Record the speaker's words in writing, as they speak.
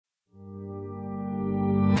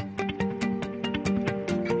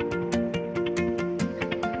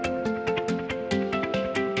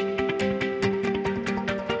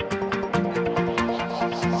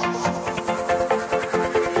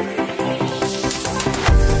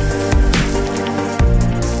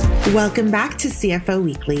Welcome back to CFO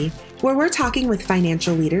Weekly, where we're talking with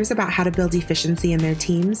financial leaders about how to build efficiency in their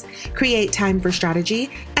teams, create time for strategy,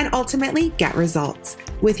 and ultimately get results.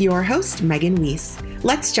 With your host, Megan Weiss.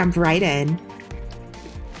 Let's jump right in.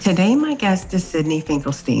 Today, my guest is Sydney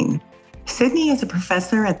Finkelstein. Sydney is a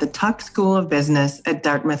professor at the Tuck School of Business at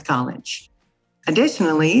Dartmouth College.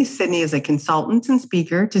 Additionally, Sydney is a consultant and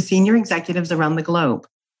speaker to senior executives around the globe,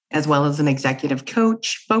 as well as an executive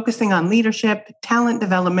coach focusing on leadership, talent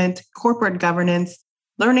development, corporate governance,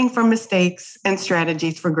 learning from mistakes, and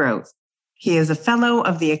strategies for growth. He is a fellow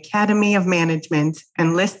of the Academy of Management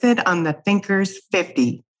and listed on the Thinkers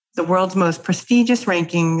 50, the world's most prestigious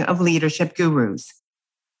ranking of leadership gurus.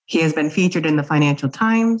 He has been featured in the Financial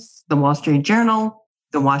Times, the Wall Street Journal,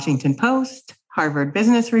 the Washington Post, Harvard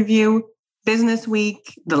Business Review, Business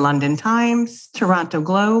Week, the London Times, Toronto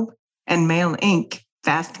Globe, and Mail Inc.,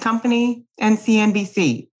 Fast Company, and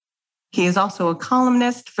CNBC. He is also a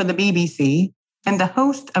columnist for the BBC and the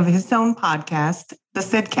host of his own podcast, the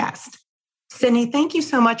Sydcast. Sydney, thank you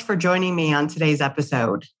so much for joining me on today's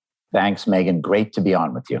episode. Thanks, Megan. Great to be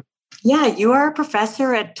on with you. Yeah, you are a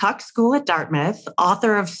professor at Tuck School at Dartmouth,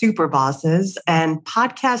 author of Superbosses, and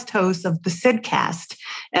podcast host of the Sydcast.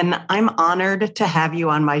 And I'm honored to have you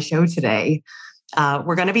on my show today.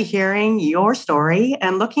 We're going to be hearing your story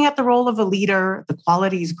and looking at the role of a leader, the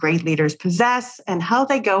qualities great leaders possess, and how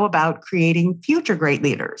they go about creating future great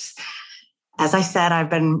leaders. As I said, I've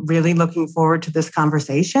been really looking forward to this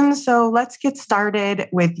conversation. So let's get started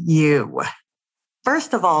with you.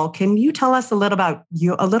 First of all, can you tell us a little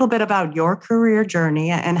bit about your career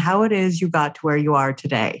journey and how it is you got to where you are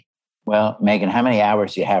today? Well, Megan, how many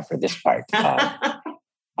hours do you have for this part?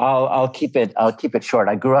 I'll keep it short.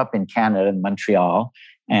 I grew up in Canada, in Montreal,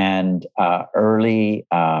 and after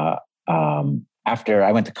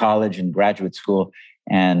I went to college and graduate school,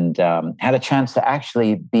 and had a chance to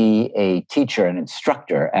actually be a teacher and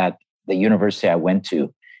instructor at the university I went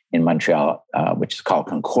to in Montreal, which is called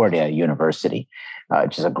Concordia University,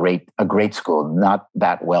 which is a great school, not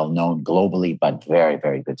that well known globally, but very,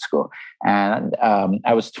 very good school. And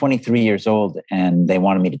I was 23 years old, and they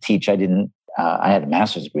wanted me to teach. I had a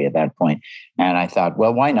master's degree at that point, and I thought,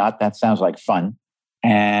 well, why not? That sounds like fun.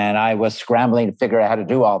 And I was scrambling to figure out how to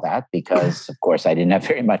do all that because, of course, I didn't have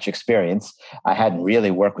very much experience. I hadn't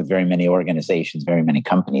really worked with very many organizations, very many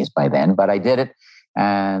companies by then, but I did it.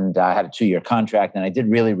 And I had a 2-year contract, and I did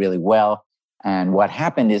really, really well. And what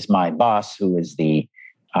happened is my boss, who was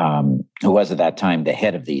at that time the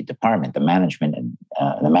head of the department, the management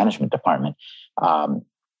department,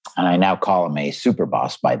 and I now call him a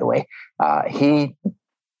Superboss, by the way. He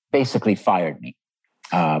basically fired me.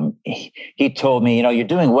 He told me, you're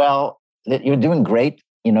doing well, you're doing great.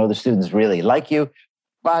 The students really like you,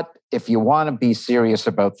 but if you want to be serious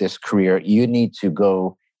about this career, you need to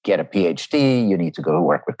go get a PhD. You need to go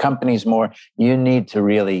work with companies more. You need to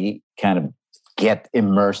really kind of get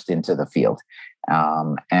immersed into the field.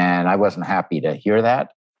 And I wasn't happy to hear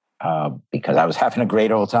that because I was having a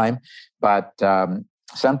great old time. But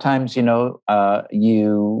sometimes, when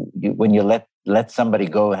you let somebody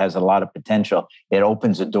go who has a lot of potential, it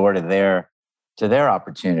opens a door to their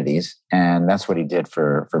opportunities. And that's what he did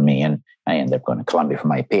for me. And I ended up going to Columbia for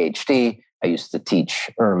my PhD. I used to teach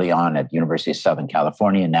early on at University of Southern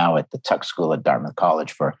California, now at the Tuck School at Dartmouth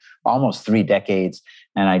College for almost 3 decades.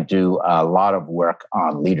 And I do a lot of work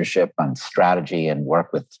on leadership, on strategy, and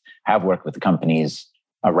have worked with companies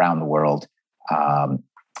around the world.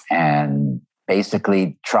 And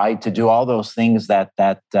basically tried to do all those things that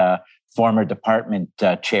former department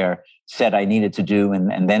chair said I needed to do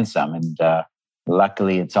and then some. And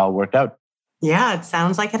luckily, it's all worked out. Yeah, it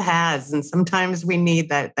sounds like it has. And sometimes we need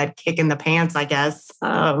that kick in the pants, I guess.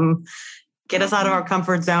 Get us out of our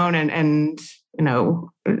comfort zone and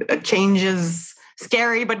a change is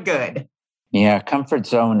scary, but good. Yeah, comfort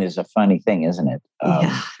zone is a funny thing, isn't it?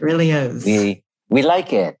 Yeah, it really is. We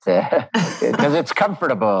like it because it's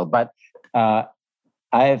comfortable, but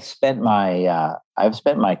I've spent my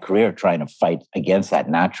career trying to fight against that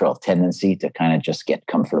natural tendency to kind of just get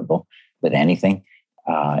comfortable with anything.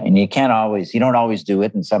 And you don't always do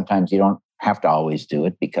it. And sometimes you don't have to always do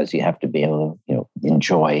it because you have to be able to,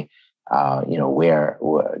 enjoy,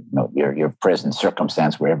 your present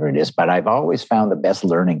circumstance, wherever it is. But I've always found the best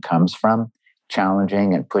learning comes from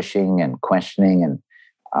challenging and pushing and questioning.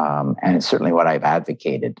 And it's certainly what I've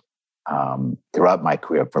advocated throughout my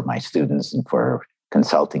career for my students and for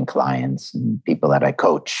consulting clients and people that I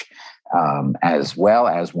coach, as well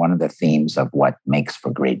as one of the themes of what makes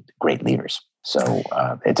for great leaders. So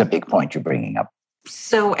it's a big point you're bringing up.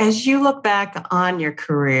 So as you look back on your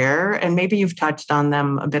career, and maybe you've touched on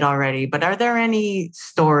them a bit already, but are there any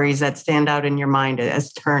stories that stand out in your mind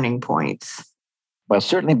as turning points? Well,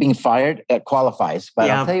 certainly being fired qualifies, but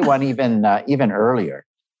I'll tell you one even earlier,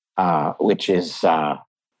 which is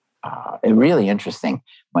really interesting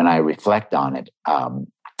when I reflect on it.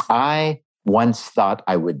 I once thought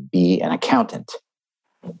I would be an accountant,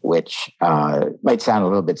 which might sound a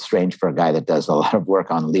little bit strange for a guy that does a lot of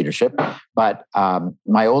work on leadership. But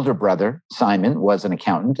my older brother, Simon, was an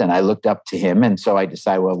accountant, and I looked up to him. And so I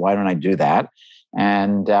decided, well, why don't I do that?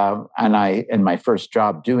 And in my first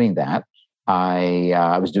job doing that,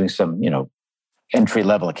 I was doing some,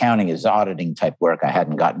 entry-level accounting is auditing type work. I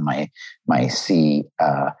hadn't gotten my CPA,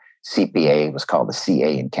 it was called the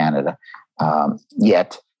CA in Canada,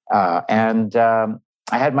 yet. And I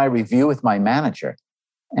had my review with my manager.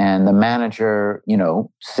 And the manager,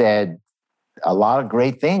 said a lot of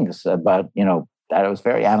great things about, that I was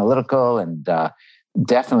very analytical and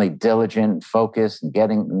definitely diligent and focused and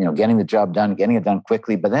getting the job done, getting it done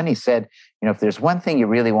quickly. But then he said, if there's one thing you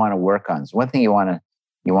really want to work on, it's one thing you want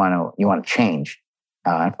to change.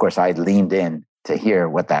 Of course, I leaned in to hear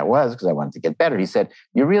what that was because I wanted to get better. He said,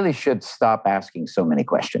 you really should stop asking so many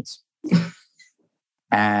questions.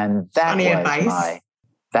 And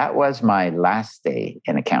that was my last day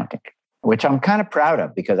in accounting, which I'm kind of proud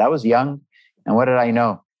of because I was young. And what did I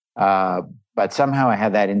know? But somehow I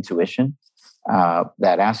had that intuition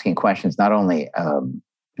that asking questions not only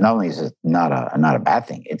is it not a bad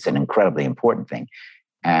thing, it's an incredibly important thing.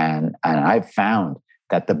 And I've found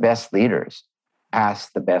that the best leaders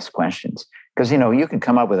ask the best questions because, you can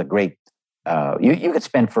come up with a great, you could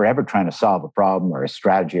spend forever trying to solve a problem or a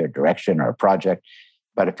strategy or direction or a project.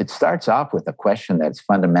 But if it starts off with a question that's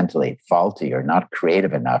fundamentally faulty or not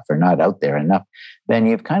creative enough or not out there enough, then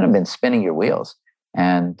you've kind of been spinning your wheels.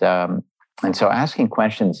 And so asking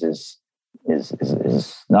questions is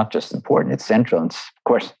not just important; it's central. And of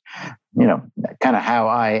course, kind of how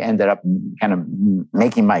I ended up kind of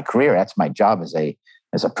making my career. That's my job as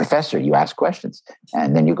a professor. You ask questions,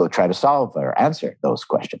 and then you go try to solve or answer those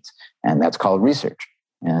questions, and that's called research.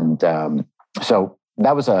 And so.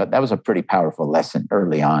 That was a pretty powerful lesson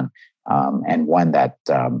early on, and one that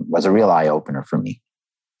was a real eye opener for me.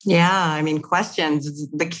 Yeah, questions is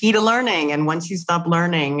the key to learning, and once you stop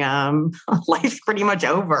learning, life's pretty much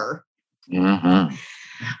over. Mm-hmm.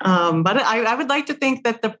 But I would like to think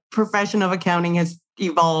that the profession of accounting has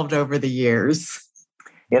evolved over the years.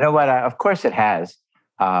 You know what? Of course, it has.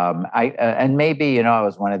 And maybe I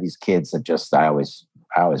was one of these kids that just I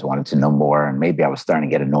always wanted to know more, and maybe I was starting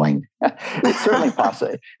to get annoying. It's certainly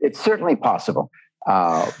possible. It's certainly possible.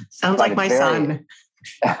 Sounds like my son.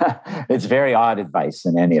 It's very odd advice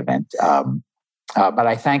in any event. But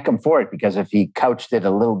I thank him for it because if he couched it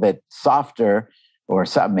a little bit softer or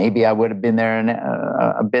something, maybe I would have been there in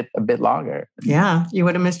a bit longer. Yeah, you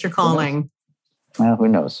would have missed your calling. Well, who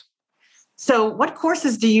knows? So what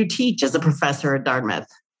courses do you teach as a professor at Dartmouth?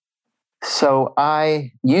 So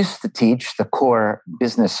I used to teach the core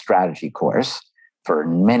business strategy course for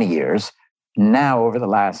many years. Now, over the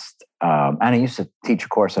last, and I used to teach a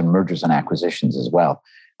course on mergers and acquisitions as well.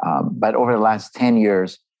 But over the last 10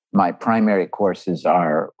 years, my primary courses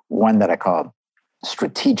are one that I call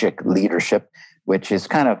strategic leadership, which is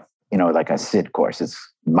kind of, like a SID course. It's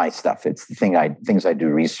my stuff. It's the things I do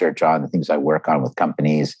research on, the things I work on with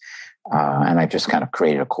companies. And I just kind of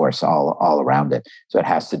created a course all around it. So it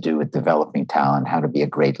has to do with developing talent, how to be a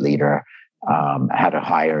great leader, how to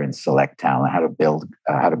hire and select talent, how to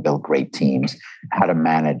build great teams, how to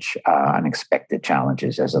manage unexpected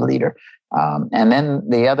challenges as a leader. And then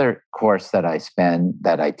the other course that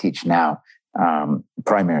I teach now,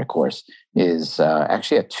 primary course, is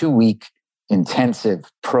actually a 2-week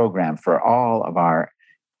intensive program for all of our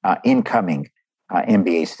incoming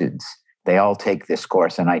MBA students. They all take this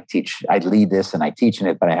course, and I lead this and I teach in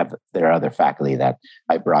it, but there are other faculty that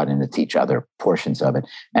I brought in to teach other portions of it.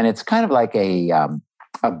 And it's kind of like a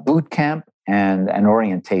boot camp and an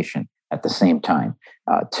orientation at the same time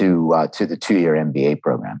to the 2-year MBA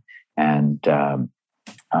program. And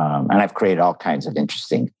I've created all kinds of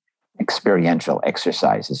interesting experiential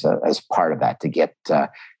exercises as part of that to get to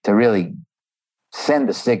really send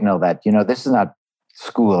the signal that, this is not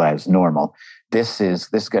school as normal. This is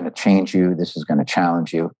going to change you. This is going to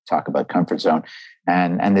challenge you. Talk about comfort zone.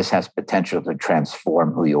 And this has potential to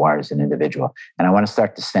transform who you are as an individual. And I want to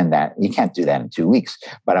start to send that. You can't do that in 2 weeks,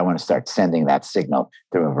 but I want to start sending that signal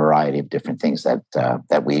through a variety of different things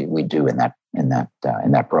that we do in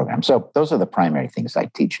that program. So those are the primary things I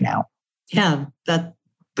teach now. Yeah, that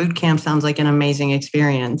boot camp sounds like an amazing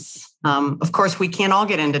experience. Of course, we can't all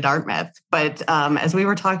get into Dartmouth, but as we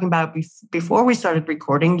were talking about before we started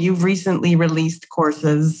recording, you've recently released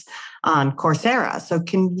courses on Coursera. So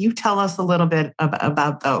can you tell us a little bit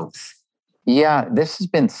about those? Yeah, this has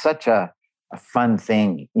been such a fun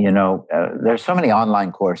thing. There's so many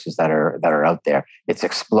online courses that are out there. It's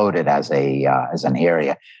exploded as an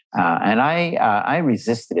area, and I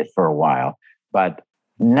resisted it for a while, but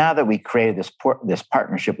now that we created this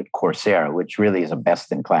partnership with Coursera, which really is a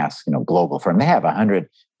best-in-class, global firm, they have 100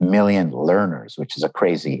 million learners, which is a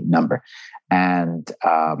crazy number, and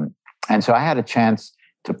so I had a chance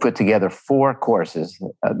to put together 4 courses.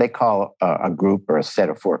 They call a group or a set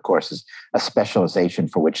of 4 courses a specialization,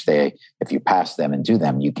 for which if you pass them and do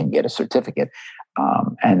them, you can get a certificate.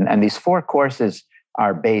 And these 4 courses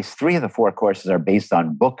are based. 3 of the 4 courses are based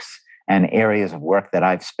on books and areas of work that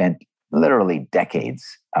I've spent literally decades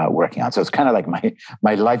working on. So it's kind of like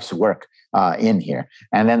my life's work in here.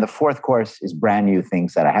 And then the 4th course is brand new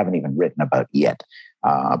things that I haven't even written about yet,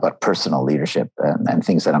 about personal leadership and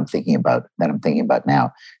things that I'm thinking about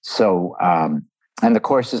now. So, and the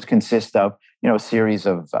courses consist of, a series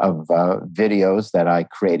of videos that I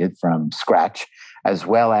created from scratch, as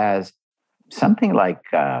well as something like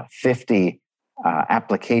 50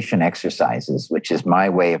 application exercises, which is my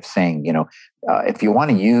way of saying, if you want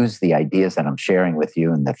to use the ideas that I'm sharing with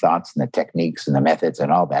you and the thoughts and the techniques and the methods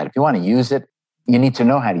and all that, if you want to use it, you need to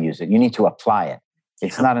know how to use it. You need to apply it.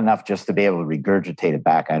 It's not enough just to be able to regurgitate it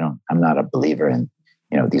back. I'm not a believer in,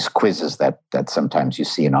 these quizzes that sometimes you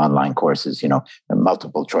see in online courses, the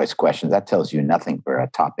multiple choice questions. That tells you nothing for a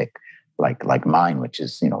topic like mine, which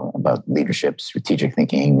is, about leadership, strategic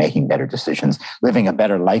thinking, making better decisions, living a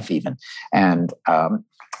better life even. And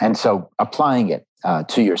so applying it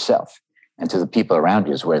to yourself and to the people around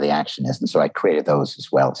you is where the action is. And so I created those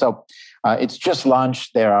as well. So it's just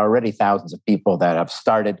launched. There are already thousands of people that have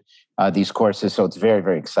started these courses. So it's very,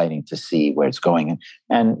 very exciting to see where it's going.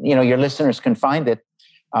 And your listeners can find it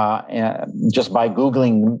just by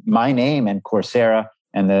Googling my name and Coursera,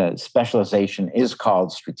 and the specialization is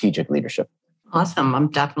called Strategic Leadership. Awesome. I'm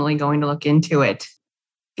definitely going to look into it.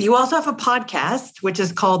 You also have a podcast, which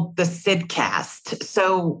is called the Sydcast.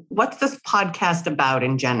 So what's this podcast about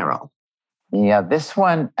in general? Yeah, this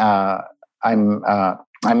one, I'm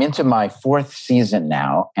into my 4th season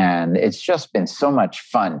now, and it's just been so much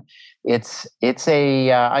fun. It's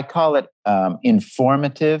I call it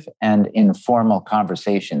informative and informal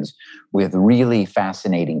conversations with really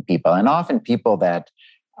fascinating people, and often people that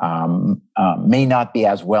may not be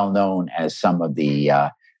as well known as some of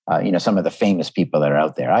the famous people that are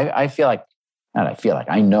out there.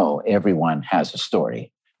 I know everyone has a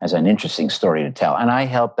story, has an interesting story to tell, and I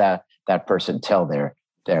help that person tell their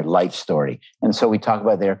life story. And so we talk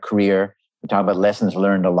about their career, we talk about lessons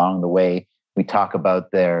learned along the way, we talk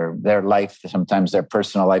about their life, sometimes their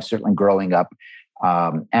personal life, certainly growing up.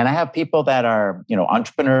 And I have people that are,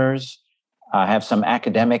 entrepreneurs. I have some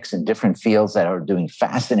academics in different fields that are doing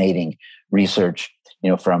fascinating research,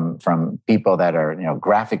 from people that are,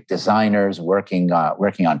 graphic designers working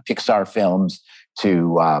on Pixar films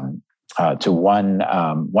to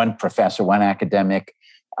one professor, one academic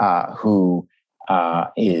who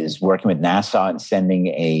is working with NASA and sending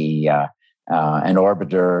an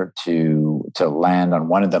orbiter to land on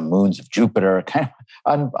one of the moons of Jupiter. Kind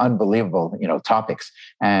of unbelievable, topics.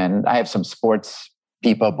 And I have some sports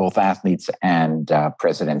people, both athletes and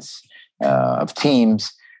presidents of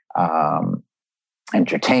teams,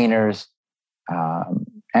 entertainers,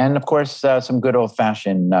 and of course some good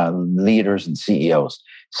old-fashioned leaders and CEOs.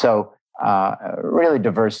 So really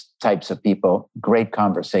diverse types of people, great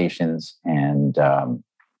conversations, and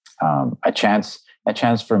a chance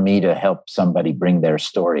for me to help somebody bring their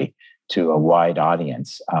story to a wide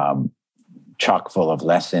audience, chock full of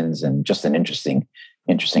lessons and just an interesting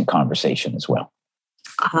conversation as well.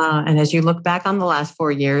 And as you look back on the last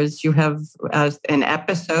 4 years, you have an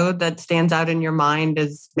episode that stands out in your mind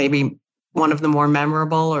as maybe one of the more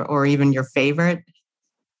memorable or even your favorite?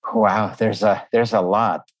 Wow, there's a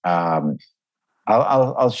lot.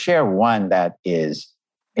 I'll share one that it's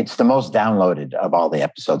the most downloaded of all the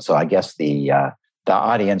episodes. So I guess the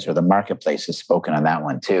audience or the marketplace has spoken on that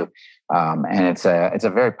one too. And it's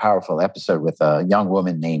a very powerful episode with a young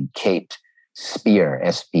woman named Kate Spear,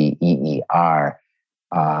 Speer.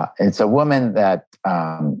 It's a woman that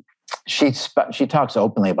she talks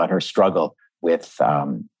openly about her struggle with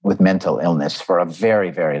mental illness for a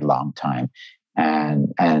very, very long time,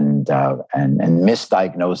 and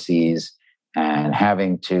misdiagnoses, and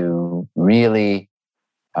having to really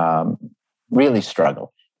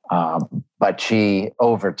struggle. But she,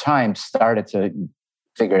 over time, started to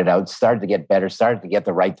figured it out, started to get better, started to get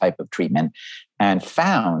the right type of treatment, and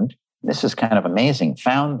found, this is kind of amazing,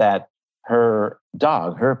 found that her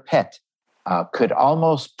dog, her pet, could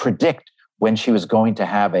almost predict when she was going to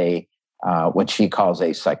have what she calls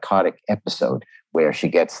a psychotic episode, where she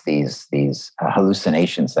gets these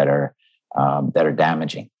hallucinations that are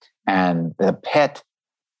damaging. And the pet,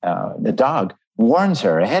 the dog, warns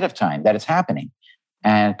her ahead of time that it's happening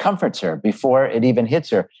and comforts her before it even hits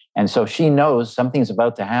her. And so she knows something's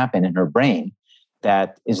about to happen in her brain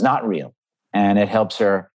that is not real, and it helps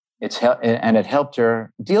her. It helped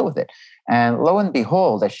her deal with it. And lo and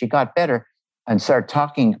behold, as she got better and started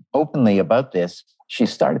talking openly about this, she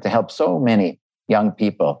started to help so many young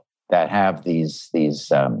people that have these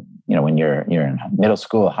when you're in middle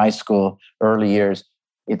school, high school, early years,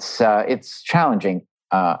 it's challenging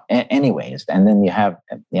anyways. And then you have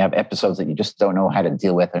episodes that you just don't know how to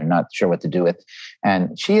deal with or not sure what to do with.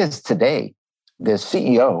 And she is today the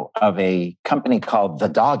CEO of a company called The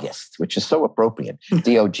Doggist, which is so appropriate,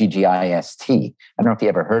 Doggist. I don't know if you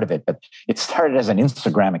ever heard of it, but it started as an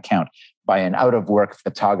Instagram account by an out-of-work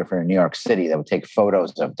photographer in New York City that would take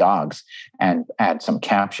photos of dogs and add some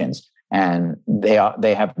captions. And they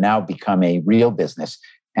have now become a real business.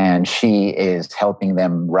 And she is helping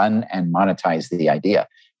them run and monetize the idea.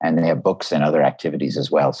 And they have books and other activities as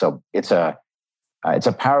well. So it's a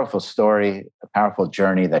powerful story, a powerful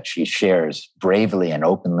journey that she shares bravely and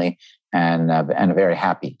openly, and a very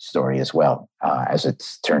happy story as well, as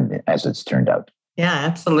it's turned out. Yeah,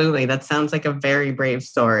 absolutely. That sounds like a very brave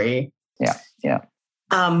story. Yeah.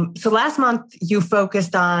 So last month you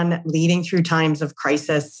focused on leading through times of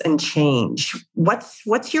crisis and change.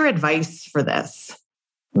 What's your advice for this?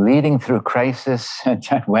 Leading through crisis.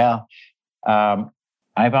 Well,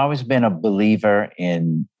 I've always been a believer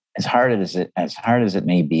in, as hard as it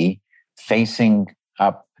may be, facing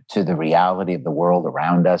up to the reality of the world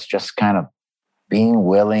around us, just kind of being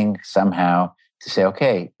willing somehow to say,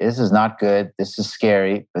 okay, this is not good, this is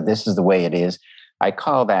scary, but this is the way it is. I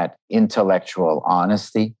call that intellectual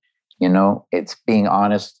honesty. It's being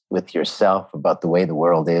honest with yourself about the way the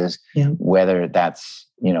world is, whether that's,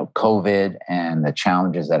 COVID and the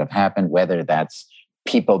challenges that have happened, whether that's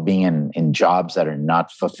people being in jobs that are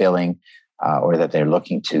not fulfilling, or that they're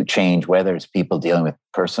looking to change, whether it's people dealing with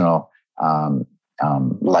personal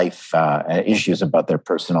life issues about their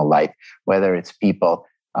personal life, whether it's people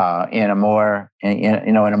in a more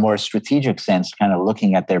strategic sense, kind of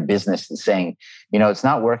looking at their business and saying, it's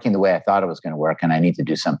not working the way I thought it was going to work, and I need to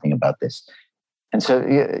do something about this. And so,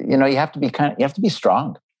 you have to be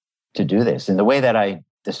strong to do this. In the way that I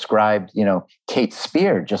described, Kate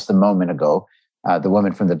Spear just a moment ago, the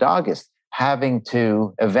woman from The Doggist, having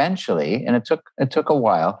to eventually, and it took a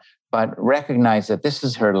while, but recognize that this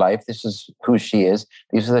is her life, this is who she is,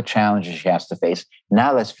 these are the challenges she has to face.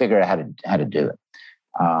 Now let's figure out how to do it.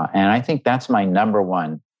 And I think that's my number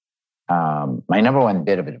one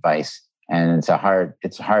bit of advice. And it's a hard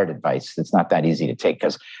advice. It's not that easy to take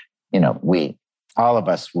because, all of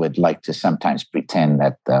us would like to sometimes pretend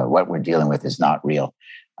that what we're dealing with is not real.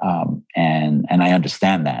 And I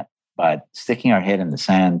understand that, but sticking our head in the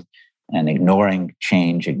sand and ignoring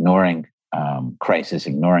change, ignoring crisis,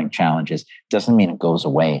 ignoring challenges doesn't mean it goes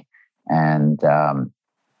away. And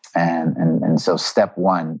so step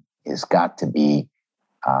one has got to be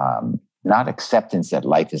not acceptance that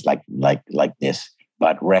life is like this,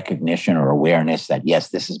 but recognition or awareness that, yes,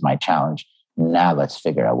 this is my challenge. Now let's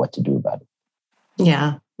figure out what to do about it.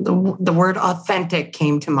 Yeah. The word authentic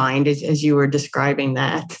came to mind as you were describing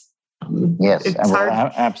that. Yes,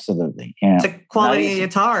 absolutely. Yeah. It's a quality.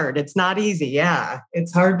 It's hard. It's not easy. Yeah.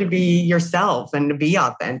 It's hard to be yourself and to be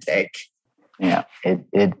authentic. Yeah, it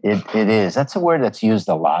is. That's a word that's used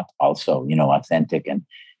a lot also, authentic. And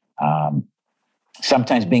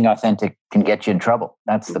sometimes being authentic can get you in trouble.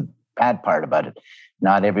 That's the bad part about it.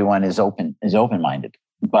 Not everyone is open-minded.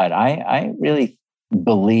 But I really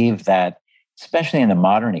believe that, especially in the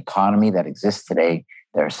modern economy that exists today,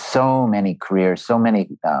 there are so many careers, so many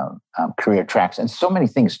career tracks, and so many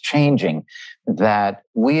things changing that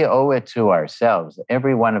we owe it to ourselves.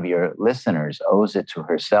 Every one of your listeners owes it to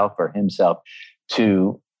herself or himself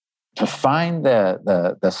to find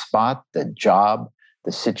the spot, the job,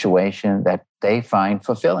 the situation that they find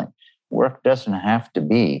fulfilling. Work doesn't have to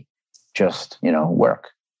be just, work.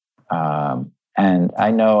 And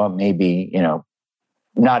I know maybe,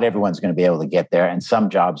 not everyone's going to be able to get there. And some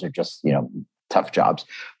jobs are just, tough jobs.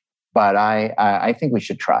 But I think we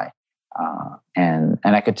should try. And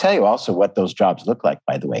I could tell you also what those jobs look like,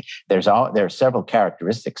 by the way. There are several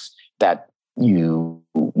characteristics that you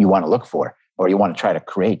want to look for, or you want to try to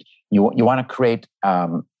create. You want to create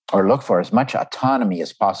or look for as much autonomy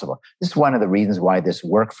as possible. This is one of the reasons why this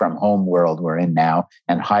work from home world we're in now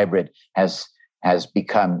and hybrid has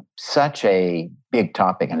become such a big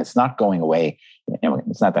topic, and it's not going away.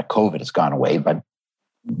 It's not that COVID has gone away, but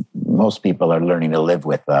most people are learning to live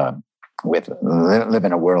live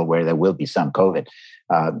in a world where there will be some COVID.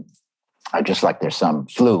 Just like there's some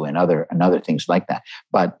flu and other things like that.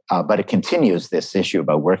 But it continues, this issue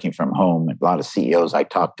about working from home. A lot of CEOs I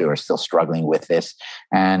talk to are still struggling with this.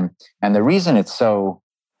 And the reason it's so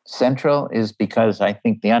central is because I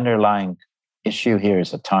think the underlying issue here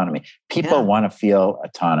is autonomy. People want to feel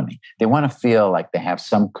autonomy. They want to feel like they have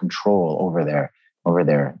some control over their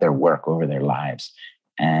work, over their lives.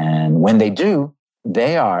 And when they do,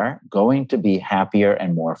 they are going to be happier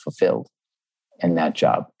and more fulfilled in that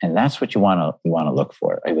job. And that's what you want to look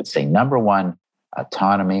for. I would say, number one,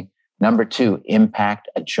 autonomy. Number two, impact,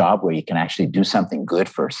 a job where you can actually do something good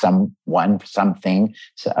for someone, something,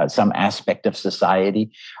 some aspect of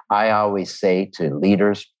society. I always say to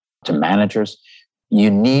leaders, to managers,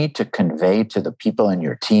 you need to convey to the people in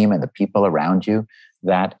your team and the people around you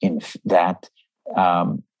that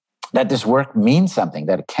that this work means something,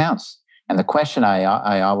 that it counts. And the question I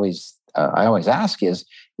always ask is,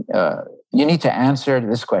 you need to answer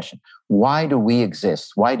this question: why do we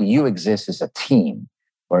exist? Why do you exist as a team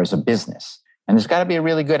or as a business? And there's got to be a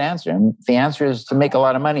really good answer. And if the answer is to make a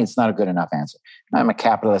lot of money, it's not a good enough answer. I'm a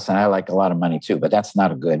capitalist and I like a lot of money too, but that's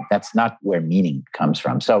not where meaning comes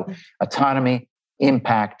from. So autonomy,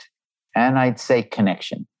 impact, and I'd say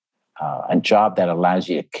connection. A job that allows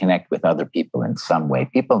you to connect with other people in some way.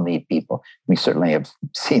 People need people. We certainly have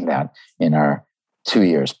seen that in our 2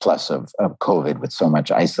 years plus of COVID, with so much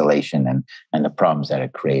isolation and the problems that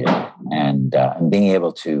it created. And being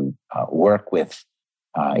able to work with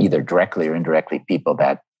either directly or indirectly people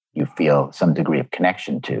that you feel some degree of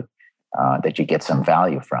connection to, that you get some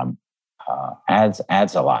value from, adds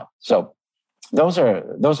a lot. So those are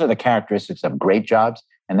the characteristics of great jobs.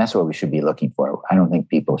 And that's what we should be looking for. I don't think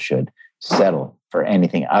people should settle for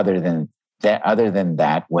anything other than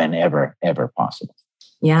that whenever possible.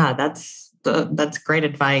 Yeah, that's great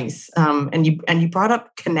advice. And you brought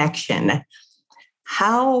up connection.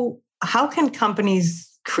 How can companies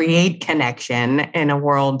create connection in a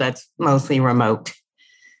world that's mostly remote?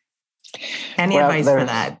 Any advice for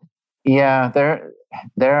that? Yeah, there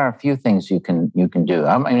are a few things you can do.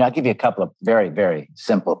 I mean, I'll give you a couple of very, very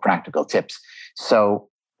simple, practical tips. So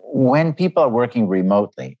when people are working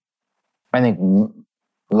remotely, I think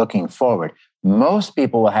looking forward, most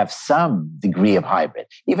people will have some degree of hybrid.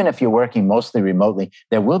 Even if you're working mostly remotely,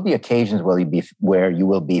 there will be occasions where you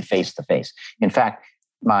will be face-to-face. In fact,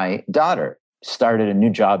 my daughter started a new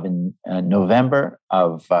job in November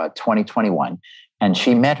of 2021, and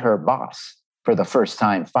she met her boss for the first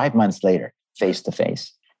time 5 months later,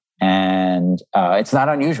 face-to-face. And it's not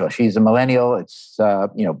unusual. She's a millennial. It's,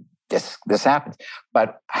 this happens.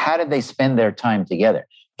 But how did they spend their time together?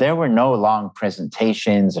 There were no long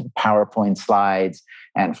presentations and PowerPoint slides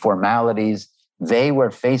and formalities. They were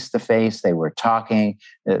face-to-face. They were talking.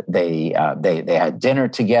 They had dinner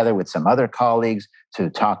together with some other colleagues to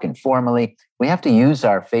talk informally. We have to use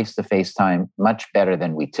our face-to-face time much better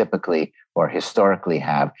than we typically or historically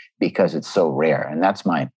have, because it's so rare. And that's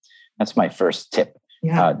my first tip.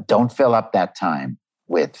 Yeah. Don't fill up that time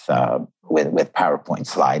with PowerPoint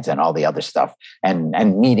slides and all the other stuff, and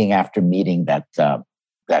meeting after meeting that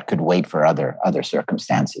could wait for other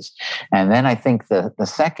circumstances. And then I think the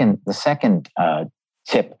second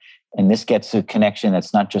tip, and this gets to connection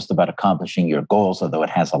that's not just about accomplishing your goals, although it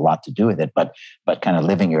has a lot to do with it, but kind of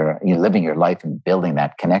living your life and building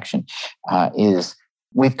that connection, is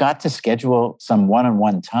we've got to schedule some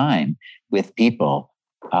one-on-one time with people,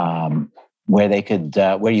 where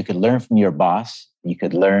you could learn from your boss. You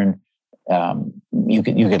could learn. You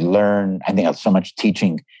could learn. I think so much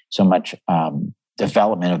teaching, so much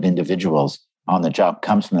development of individuals on the job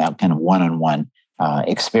comes from that kind of one-on-one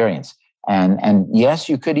experience. And yes,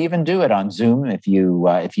 you could even do it on Zoom if you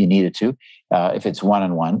needed to, if it's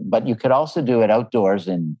one-on-one. But you could also do it outdoors,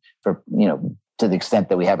 and to the extent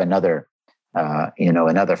that we have another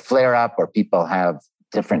flare-up, or people have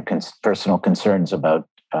different personal concerns about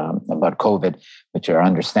COVID, which are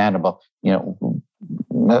understandable.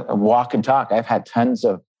 Walk and talk. I've had tons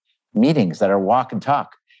of meetings that are walk and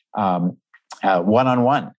talk,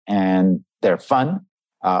 one-on-one, and they're fun.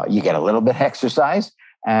 You get a little bit of exercise,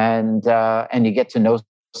 and you get to know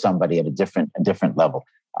somebody at a different level.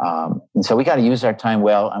 And so we got to use our time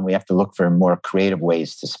well, and we have to look for more creative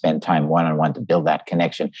ways to spend time one-on-one to build that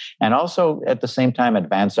connection, and also at the same time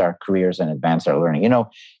advance our careers and advance our learning.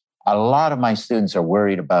 A lot of my students are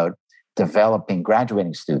worried about developing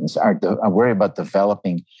graduating students, are worried about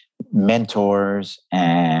developing mentors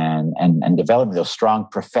and developing those strong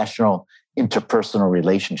professional interpersonal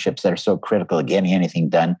relationships that are so critical of getting anything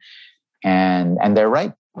done. And they're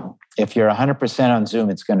right. If you're 100% on Zoom,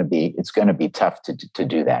 it's going to be tough to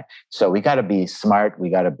do that. So we got to be smart. We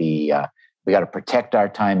got to protect our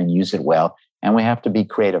time and use it well, and we have to be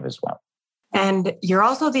creative as well. And you're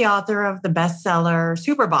also the author of the bestseller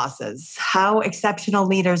Superbosses: How Exceptional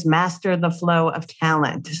Leaders Master the Flow of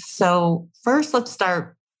Talent. So first, let's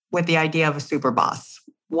start with the idea of a superboss.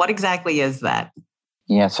 What exactly is that?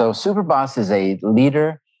 Yeah, so Superboss is a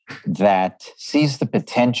leader that sees the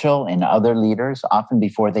potential in other leaders, often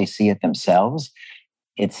before they see it themselves.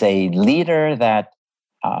 It's a leader that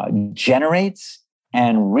generates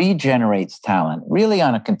and regenerates talent really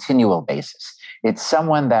on a continual basis. It's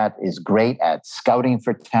someone that is great at scouting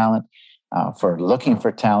for talent, for looking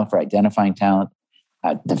for talent, for identifying talent,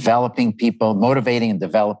 developing people, motivating and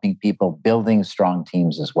developing people, building strong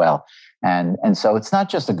teams as well. And so it's not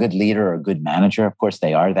just a good leader or a good manager. Of course,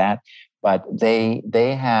 they are that, but they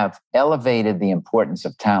have elevated the importance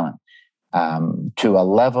of talent to a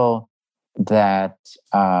level that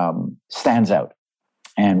stands out.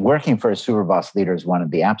 And working for a Superboss leader is one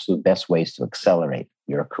of the absolute best ways to accelerate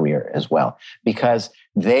your career as well, because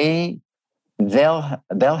they'll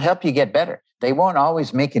help you get better. They won't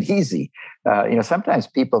always make it easy. Sometimes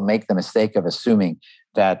people make the mistake of assuming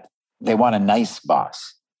that they want a nice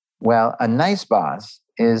boss. Well, a nice boss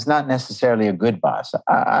is not necessarily a good boss.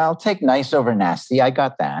 I'll take nice over nasty. I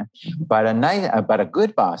got that. But a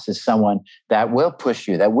good boss is someone that will push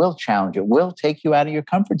you, that will challenge you, will take you out of your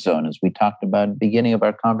comfort zone, as we talked about at the beginning of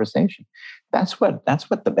our conversation. That's what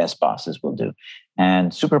the best bosses will do.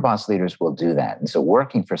 And Superboss leaders will do that. And so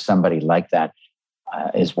working for somebody like that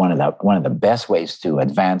is one of the best ways to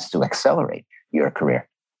advance, to accelerate your career.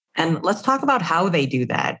 And let's talk about how they do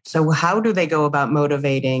that. So how do they go about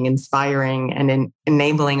motivating, inspiring, and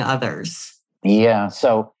enabling others? Yeah.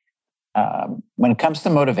 So when it comes to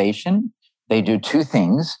motivation, they do two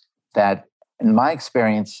things that, in my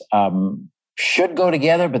experience, should go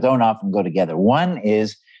together, but don't often go together. One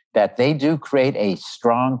is that they do create a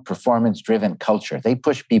strong performance-driven culture. They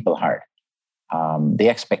push people hard. The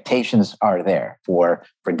expectations are there for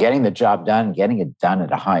getting the job done, getting it done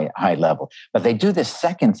at a high level. But they do this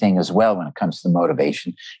second thing as well when it comes to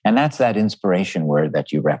motivation, and that's that inspiration word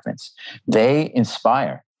that you referenced. They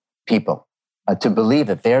inspire people to believe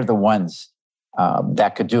that they're the ones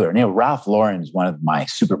that could do it. Ralph Lauren is one of my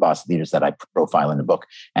Superboss leaders that I profile in the book,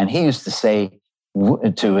 and he used to say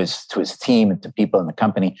to his team and to people in the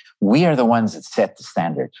company, we are the ones that set the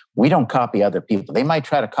standard. We don't copy other people. They might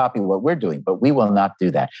try to copy what we're doing, but we will not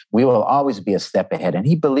do that. We will always be a step ahead. And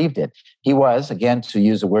he believed it. He was, again, to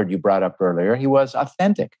use a word you brought up earlier, he was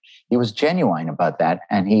authentic. He was genuine about that.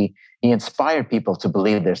 And he inspired people to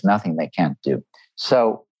believe there's nothing they can't do.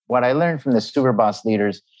 So what I learned from the Superboss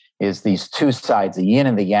leaders is these two sides, the yin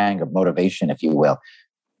and the yang of motivation, if you will.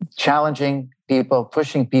 Challenging people,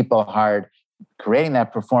 pushing people hard, creating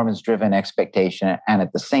that performance-driven expectation, and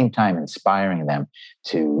at the same time inspiring them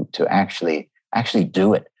to actually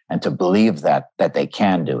do it and to believe that they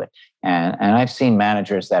can do it. And I've seen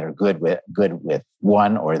managers that are good with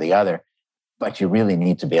one or the other, but you really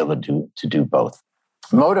need to be able to do both.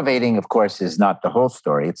 Motivating, of course, is not the whole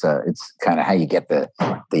story. It's kind of how you get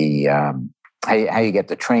how you get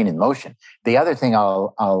the train in motion. The other thing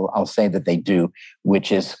I'll say that they do,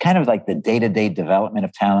 which is kind of like the day-to-day development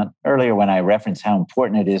of talent. Earlier, when I referenced how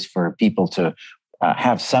important it is for people to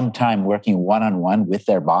have some time working one-on-one with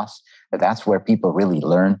their boss, that's where people really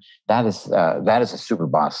learn. That is a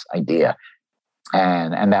Superboss idea,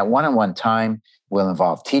 and that one-on-one time will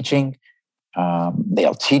involve teaching.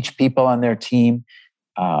 They'll teach people on their team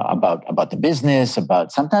about the business,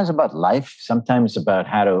 sometimes about life, sometimes about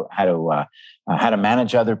how to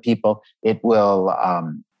manage other people. It will,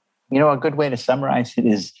 a good way to summarize it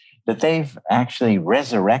is that they've actually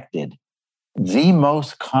resurrected the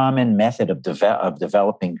most common method of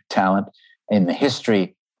developing talent in the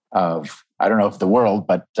history of, I don't know if the world,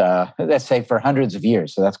 but let's say for hundreds of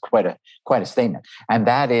years. So that's quite a statement. And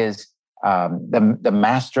that is the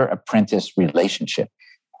master-apprentice relationship.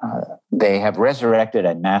 They have resurrected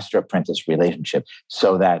a master-apprentice relationship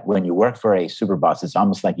so that when you work for a Superboss, it's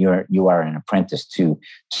almost like you are an apprentice to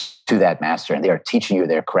that master, and they are teaching you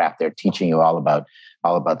their craft. They're teaching you all about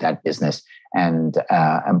that business, and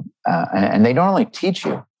they don't only teach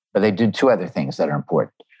you, but they do two other things that are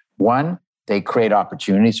important. One, they create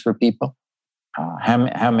opportunities for people.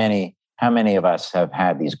 How many how many of us have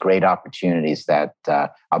had these great opportunities that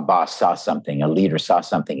a boss saw something, a leader saw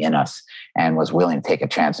something in us and was willing to take a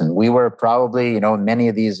chance? And we were probably, in many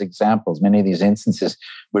of these examples, many of these instances,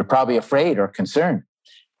 we're probably afraid or concerned.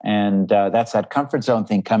 And that's that comfort zone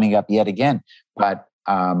thing coming up yet again. But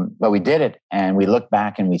we did it, and we looked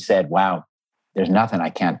back and we said, wow, there's nothing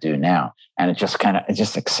I can't do now. And it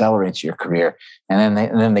just accelerates your career. And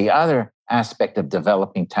then the other aspect of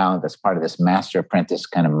developing talent that's part of this master apprentice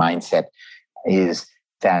kind of mindset is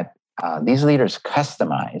that these leaders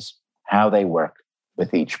customize how they work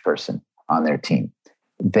with each person on their team.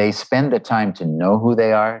 They spend the time to know who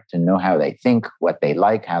they are, to know how they think, what they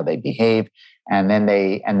like, how they behave, and then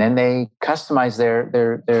they customize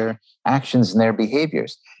their actions and their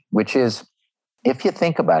behaviors, which is, if you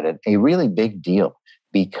think about it, a really big deal,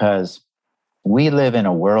 because we live in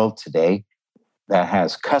a world today that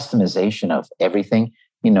has customization of everything.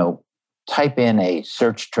 Type in a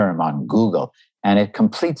search term on Google and it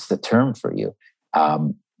completes the term for you.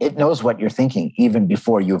 It knows what you're thinking even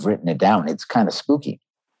before you've written it down. It's kind of spooky.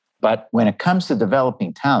 But when it comes to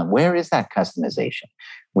developing talent, where is that customization?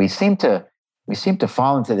 We seem to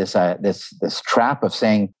fall into this trap of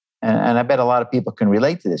saying, and I bet a lot of people can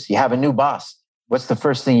relate to this. You have a new boss. What's the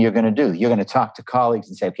first thing you're going to do? You're going to talk to colleagues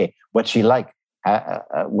and say, okay, what's she like?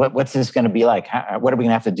 What's this going to be like? What are we going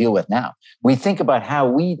to have to deal with now? We think about how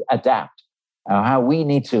we adapt, how we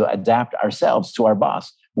need to adapt ourselves to our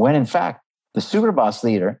boss, when in fact, the Superboss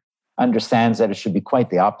leader understands that it should be quite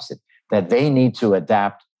the opposite, that they need to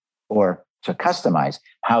adapt or to customize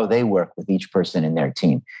how they work with each person in their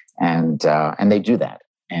team. And they do that.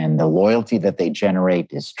 And the loyalty that they generate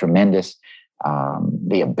is tremendous.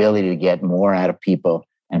 The ability to get more out of people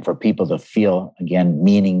and for people to feel, again,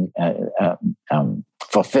 meaning,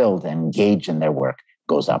 fulfilled and engaged in their work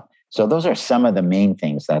goes up. So those are some of the main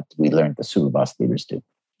things that we learned the Superboss leaders do.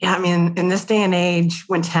 Yeah, I mean, in this day and age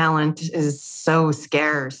when talent is so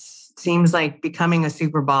scarce, seems like becoming a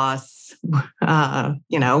Superboss,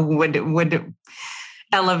 would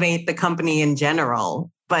elevate the company in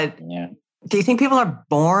general. But yeah. Do you think people are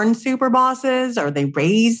born Superbosses? Are they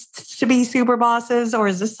raised to be Superbosses? Or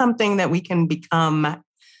is this something that we can become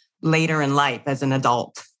later in life as an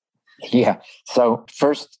adult? Yeah. So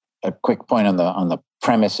first, a quick point on the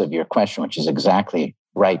premise of your question, which is exactly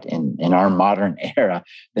right. In our modern era,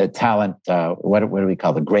 the talent, what do we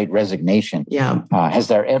call the Great Resignation? Yeah. Has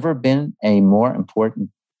there ever been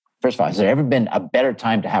first of all, has there ever been a better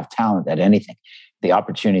time to have talent at anything? The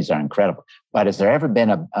opportunities are incredible. But has there ever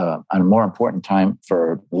been a more important time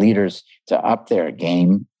for leaders to up their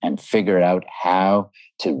game and figure out how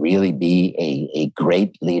to really be a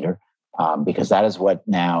great leader? Because that is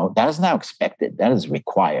now expected. That is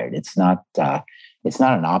required. It's not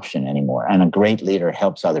an option anymore. And a great leader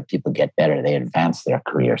helps other people get better. They advance their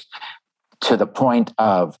careers to the point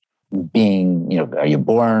of being, are you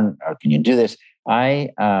born or can you do this?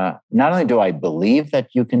 Not only do I believe that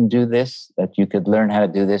you can do this, that you could learn how to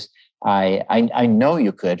do this, I know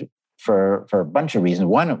you could for a bunch of reasons.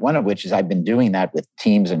 One of which is I've been doing that with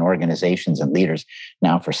teams and organizations and leaders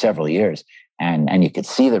now for several years, and you could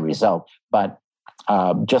see the result. But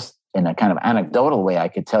just in a kind of anecdotal way, I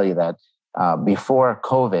could tell you that before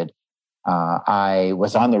COVID, I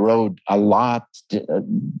was on the road a lot,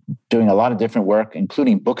 doing a lot of different work,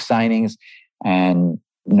 including book signings. And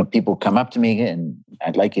people come up to me and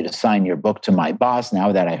I'd like you to sign your book to my boss.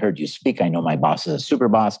 Now that I heard you speak, I know my boss is a super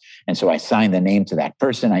boss. And so I signed the name to that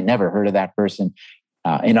person. I never heard of that person.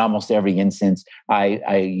 In almost every instance,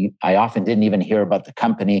 I often didn't even hear about the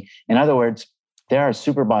company. In other words, there are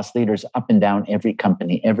Superboss leaders up and down every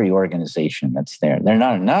company, every organization that's there. They're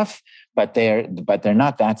not enough, but they're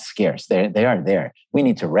not that scarce. They are there. We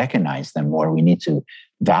need to recognize them more. We need to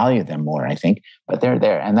value them more, I think, but they're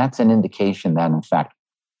there. And that's an indication that, in fact,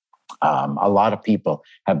 a lot of people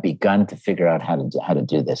have begun to figure out how to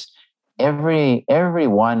do this. Every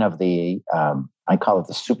one of the, I call it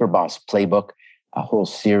the Superboss playbook, a whole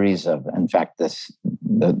series of, in fact,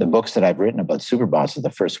 the books that I've written about Superbosses, the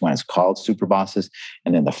first one is called Superbosses,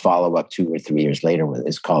 and then the follow-up 2 or 3 years later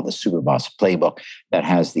is called the Superboss Playbook, that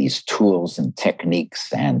has these tools and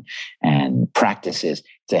techniques and practices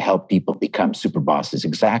to help people become Superbosses,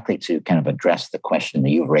 exactly to kind of address the question that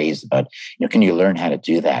you raised about, can you learn how to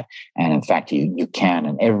do that? And in fact, you can,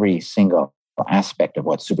 and every single aspect of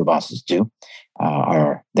what Superbosses do they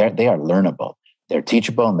are learnable. They're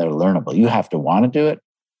teachable and they're learnable. You have to want to do it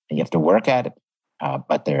and you have to work at it,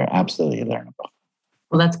 but they're absolutely learnable.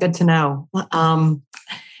 Well, that's good to know.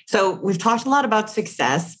 So we've talked a lot about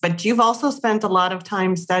success, but you've also spent a lot of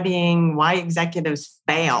time studying why executives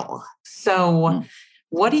fail. So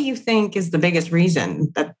What do you think is the biggest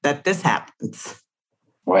reason that this happens?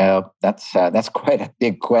 Well, that's quite a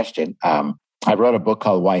big question. I wrote a book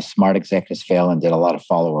called Why Smart Executives Fail and did a lot of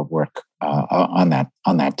follow-up work on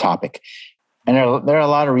that topic. And there are a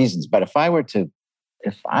lot of reasons, but if I were to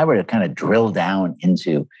kind of drill down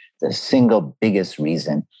into the single biggest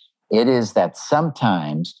reason, it is that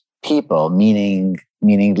sometimes people, meaning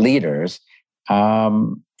leaders,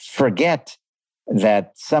 forget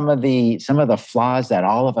that some of the flaws that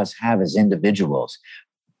all of us have as individuals,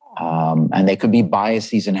 and they could be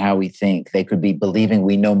biases in how we think. They could be believing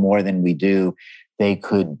we know more than we do. They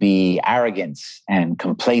could be arrogance and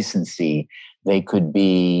complacency. They could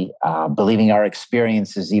be believing our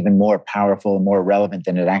experience is even more powerful and more relevant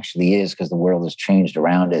than it actually is because the world has changed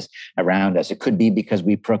around us. It could be because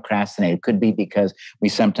we procrastinate. It could be because we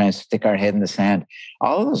sometimes stick our head in the sand.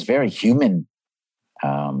 All of those very human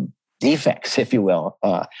defects, if you will,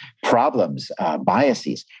 problems,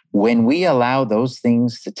 biases. When we allow those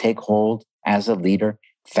things to take hold as a leader,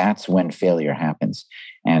 that's when failure happens.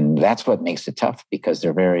 And that's what makes it tough because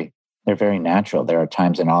they're very natural. There are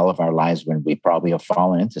times in all of our lives when we probably have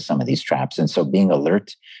fallen into some of these traps. And so being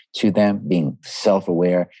alert to them, being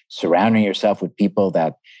self-aware, surrounding yourself with people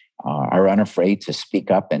that are unafraid to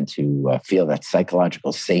speak up and to feel that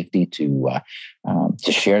psychological safety to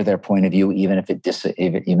share their point of view, even if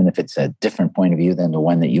it's a different point of view than the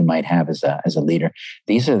one that you might have as a leader.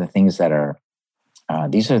 These are the things that are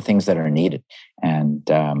needed. And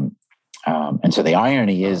so the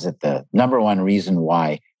irony is that the number one reason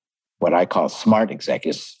why what I call smart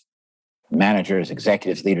executives, managers,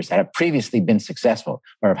 executives, leaders that have previously been successful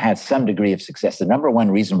or have had some degree of success, the number one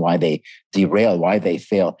reason why they derail, why they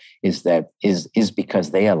fail, is because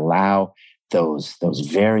they allow those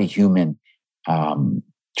very human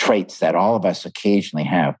traits that all of us occasionally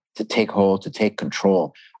have to take hold, to take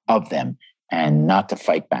control of them, and not to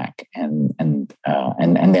fight back, and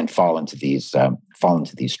then fall into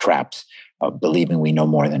these traps of believing we know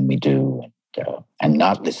more than we do, and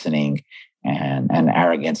not listening, and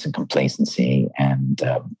arrogance and complacency, and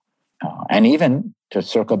even to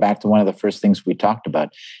circle back to one of the first things we talked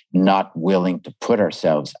about, not willing to put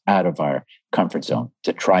ourselves out of our comfort zone,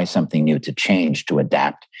 to try something new, to change, to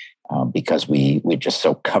adapt, because we're just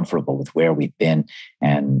so comfortable with where we've been,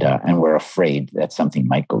 and we're afraid that something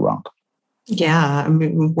might go wrong. Yeah, I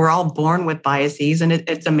mean, we're all born with biases, and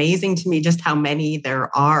it's amazing to me just how many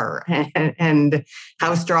there are and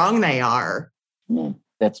how strong they are.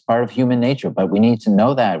 That's part of human nature, but we need to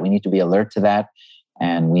know that. We need to be alert to that,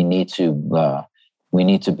 and we need to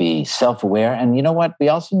be self-aware. And you know what? We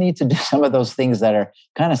also need to do some of those things that are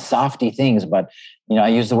kind of softy things. But I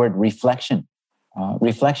use the word reflection.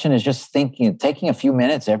 Reflection is just taking a few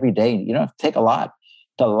minutes every day. You don't have to take a lot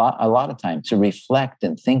of time to reflect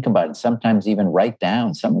and think about it. Sometimes even write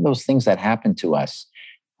down some of those things that happened to us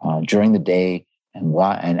during the day, and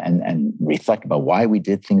why, and reflect about why we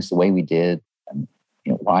did things the way we did, and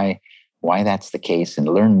why that's the case, and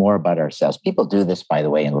learn more about ourselves. People do this, by the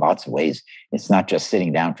way, in lots of ways. It's not just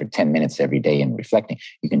sitting down for 10 minutes every day and reflecting.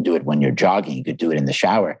 You can do it when you're jogging. You could do it in the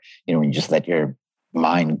shower. When you just let your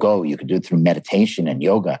mind go. You could do it through meditation and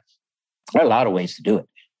yoga. There are a lot of ways to do it.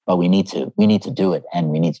 But we need to do it, and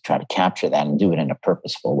we need to try to capture that and do it in a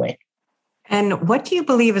purposeful way. And what do you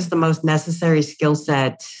believe is the most necessary skill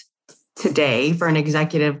set today for an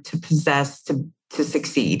executive to possess to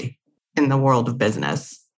succeed in the world of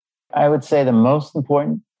business? I would say the most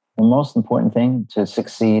important thing to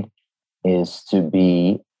succeed is to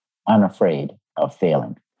be unafraid of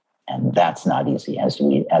failing, and that's not easy, as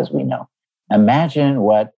we know. Imagine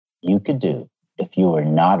what you could do if you were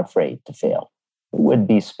not afraid to fail. It would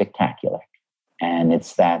be spectacular. And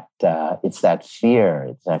it's that fear,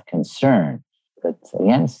 it's that concern. That,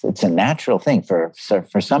 again, it's a natural thing. For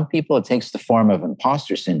some people, it takes the form of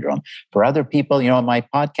imposter syndrome. For other people, on my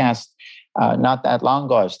podcast, not that long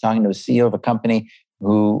ago, I was talking to a CEO of a company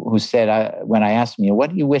who said, when I asked him, what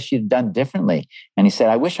do you wish you'd done differently? And he said,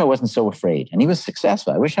 I wish I wasn't so afraid. And he was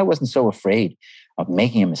successful. I wish I wasn't so afraid of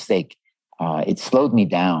making a mistake. It slowed me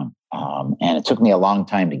down. And it took me a long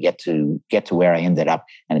time to get to where I ended up,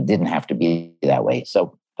 and it didn't have to be that way.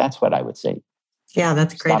 So that's what I would say. Yeah,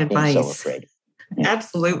 that's great advice. Being so afraid. Yeah.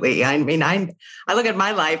 Absolutely. I mean, I look at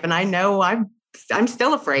my life, and I know I'm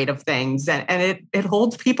still afraid of things, and it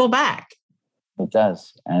holds people back. It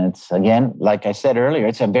does, and it's, again, like I said earlier,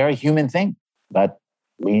 it's a very human thing. But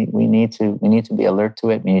we need to be alert to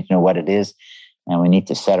it. We need to know what it is, and we need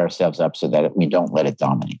to set ourselves up so that we don't let it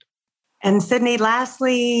dominate. And Sydney,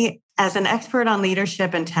 lastly, As an expert on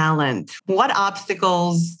leadership and talent, what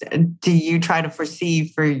obstacles do you try to foresee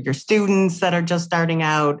for your students that are just starting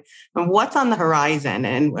out? And what's on the horizon?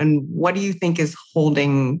 And what do you think is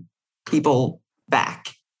holding people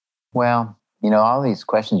back? Well, all these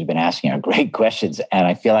questions you've been asking are great questions. And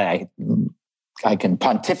I feel like I can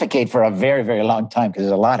pontificate for a very, very long time because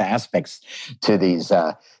there's a lot of aspects to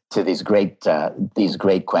these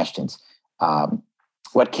great questions.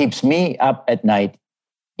 What keeps me up at night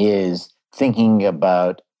is thinking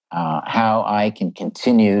about how I can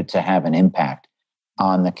continue to have an impact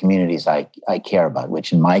on the communities I care about,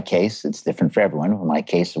 which in my case, it's different for everyone. In my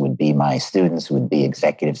case, it would be my students, it would be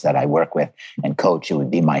executives that I work with and coach, it would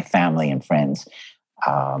be my family and friends.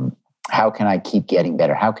 How can I keep getting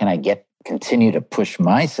better? How can I continue to push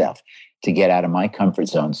myself to get out of my comfort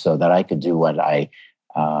zone so that I could do what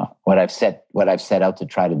I've set out to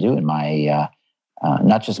try to do in my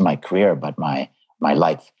not just my career but my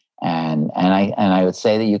life. And I would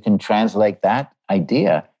say that you can translate that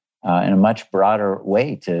idea in a much broader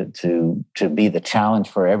way to be the challenge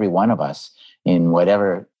for every one of us in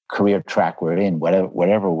whatever career track we're in,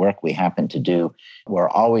 whatever work we happen to do. We're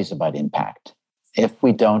always about impact. If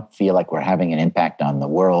we don't feel like we're having an impact on the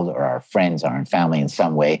world or our friends or our family in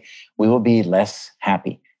some way, we will be less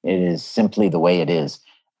happy. It is simply the way it is.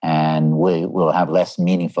 And we will have less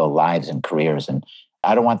meaningful lives and careers. And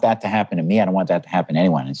I don't want that to happen to me. I don't want that to happen to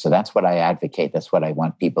anyone. And so that's what I advocate. That's what I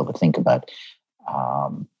want people to think about.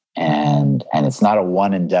 And it's not a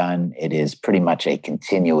one and done. It is pretty much a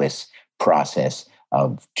continuous process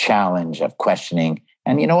of challenge, of questioning,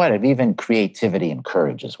 and of even creativity and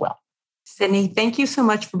courage as well. Sydney, thank you so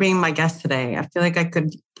much for being my guest today. I feel like I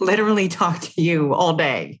could literally talk to you all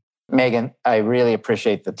day. Megan, I really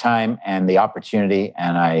appreciate the time and the opportunity,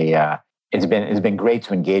 and it's been great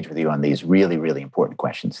to engage with you on these really, really important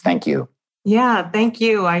questions. Thank you. Yeah, thank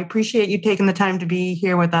you. I appreciate you taking the time to be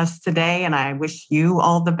here with us today, and I wish you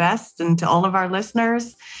all the best. And to all of our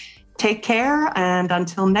listeners, take care. And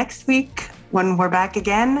until next week, when we're back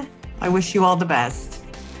again, I wish you all the best.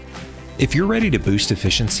 If you're ready to boost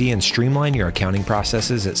efficiency and streamline your accounting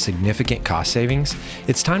processes at significant cost savings,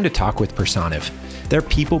 it's time to talk with Personiv. Their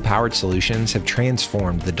people-powered solutions have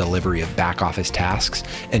transformed the delivery of back-office tasks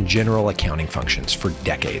and general accounting functions for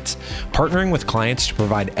decades, partnering with clients to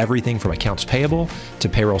provide everything from accounts payable to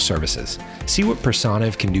payroll services. See what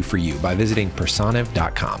Personiv can do for you by visiting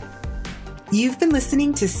personiv.com. You've been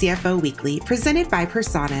listening to CFO Weekly, presented by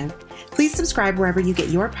Personiv. Please subscribe wherever you get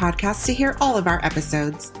your podcasts to hear all of our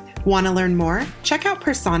episodes. Want to learn more? Check out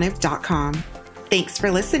personiv.com. Thanks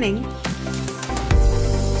for listening.